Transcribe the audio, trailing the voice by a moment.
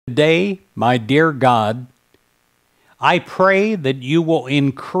Today, my dear God, I pray that you will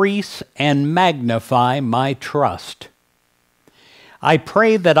increase and magnify my trust. I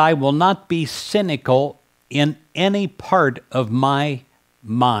pray that I will not be cynical in any part of my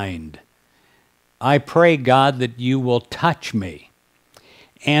mind. I pray, God, that you will touch me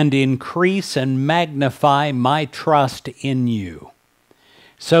and increase and magnify my trust in you,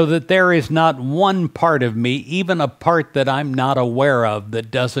 so that there is not one part of me, even a part that I'm not aware of, that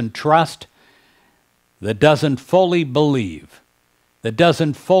doesn't trust, that doesn't fully believe, that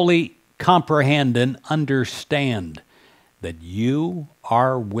doesn't fully comprehend and understand that you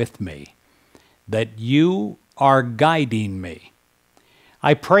are with me, that you are guiding me.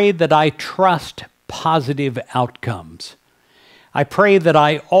 I pray that I trust positive outcomes. I pray that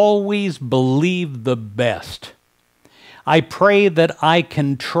I always believe the best. I pray that I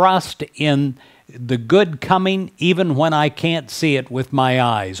can trust in the good coming even when I can't see it with my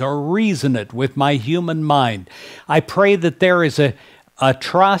eyes or reason it with my human mind. I pray that there is a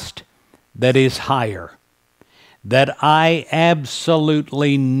trust that is higher, that I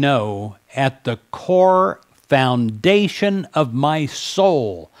absolutely know at the core foundation of my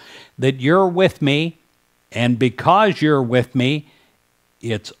soul that you're with me, and because you're with me,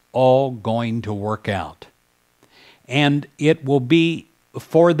 it's all going to work out. And it will be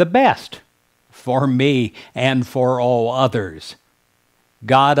for the best, for me and for all others.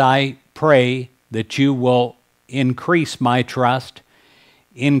 God, I pray that you will increase my trust,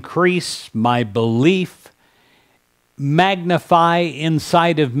 increase my belief, magnify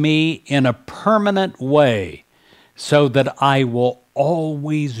inside of me in a permanent way, so that I will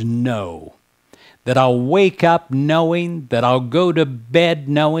always know, that I'll wake up knowing, that I'll go to bed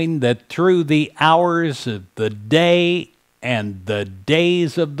knowing that through the hours of the day and the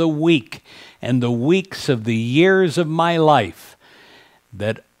days of the week and the weeks of the years of my life,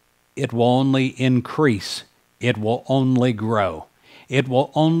 that it will only increase, it will only grow, it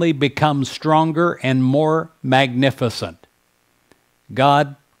will only become stronger and more magnificent.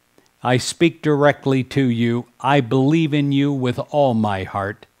 God, I speak directly to you. I believe in you with all my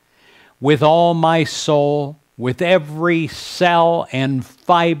heart, with all my soul, with every cell and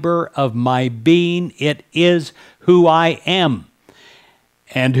fiber of my being. It is who I am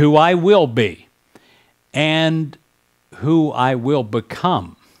and who I will be and who I will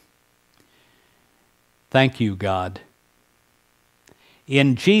become. Thank you, God.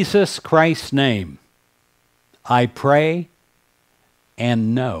 In Jesus Christ's name, I pray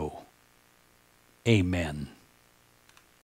and know. Amen.